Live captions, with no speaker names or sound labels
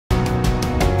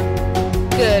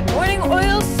Good morning,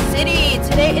 Oil City.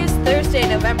 Today is Thursday,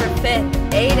 November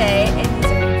 5th, A-Day, and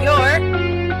these are your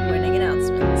morning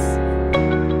announcements.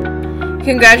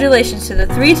 Congratulations to the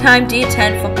three-time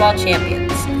D10 football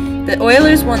champions. The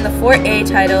Oilers won the 4A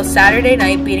title Saturday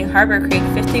night, beating Harbor Creek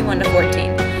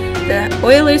 51-14. The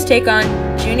Oilers take on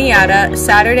Juniata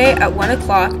Saturday at 1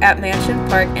 o'clock at Mansion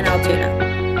Park in Altoona.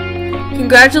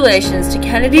 Congratulations to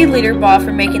Kennedy Leaderbaugh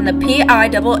for making the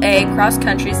PIAA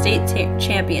cross-country state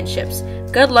championships.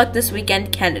 Good luck this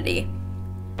weekend, Kennedy.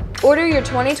 Order your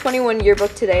 2021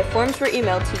 yearbook today. Forms were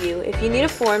emailed to you. If you need a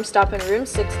form, stop in room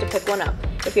 6 to pick one up.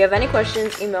 If you have any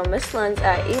questions, email Miss Lenz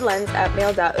at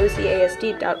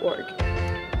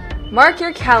elenz@mail.ocasd.org. Mark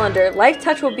your calendar. Life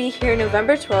Touch will be here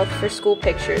November 12th for school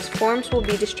pictures. Forms will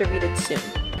be distributed soon.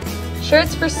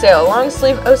 Shirts for sale. Long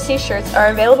sleeve OC shirts are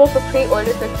available for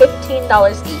pre-order for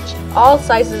 $15 each. All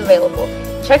sizes available.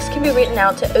 Checks can be written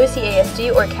out to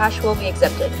OCASD or cash will be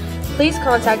accepted. Please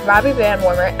contact Robbie Van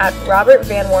Wormer at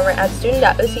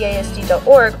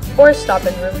robertvanwormer@student.ocasd.org or stop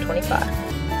in room 25.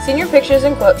 Senior pictures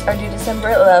and quotes are due December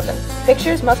 11th.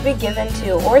 Pictures must be given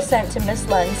to or sent to Miss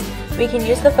Lenz. We can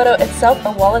use the photo itself,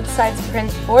 a wallet-sized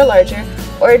print or larger,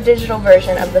 or a digital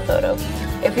version of the photo.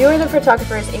 If you are the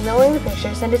photographers emailing the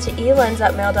picture, send it to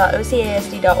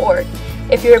elenz@mail.ocasd.org.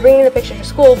 If you are bringing the picture to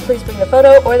school, please bring the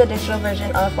photo or the digital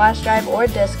version on a flash drive or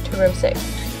disc to room 6.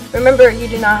 Remember, you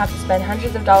do not have to spend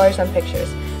hundreds of dollars on pictures.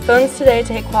 Phones today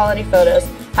take quality photos.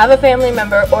 Have a family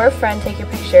member or a friend take your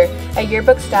picture. A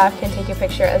yearbook staff can take your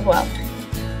picture as well.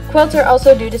 Quotes are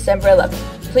also due December 11th.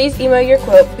 Please email your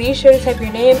quote. Be sure to type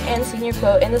your name and senior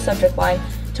quote in the subject line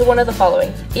to one of the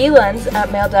following: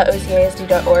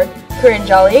 elenz@mail.ocasd.org, Corinne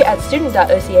Jolly at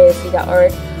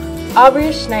student.ocasd.org,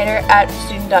 Aubrey Schneider at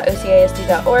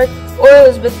student.ocasd.org, or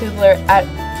Elizabeth Hubler at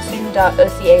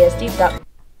student.ocasd.org.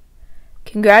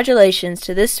 Congratulations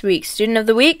to this week's Student of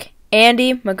the Week,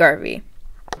 Andy McGarvey.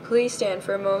 Please stand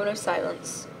for a moment of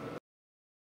silence.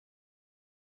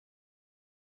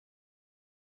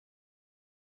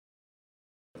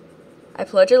 I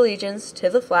pledge allegiance to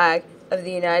the flag of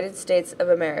the United States of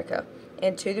America,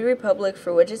 and to the republic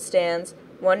for which it stands,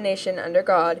 one nation under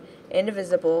God,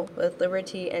 indivisible, with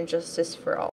liberty and justice for all.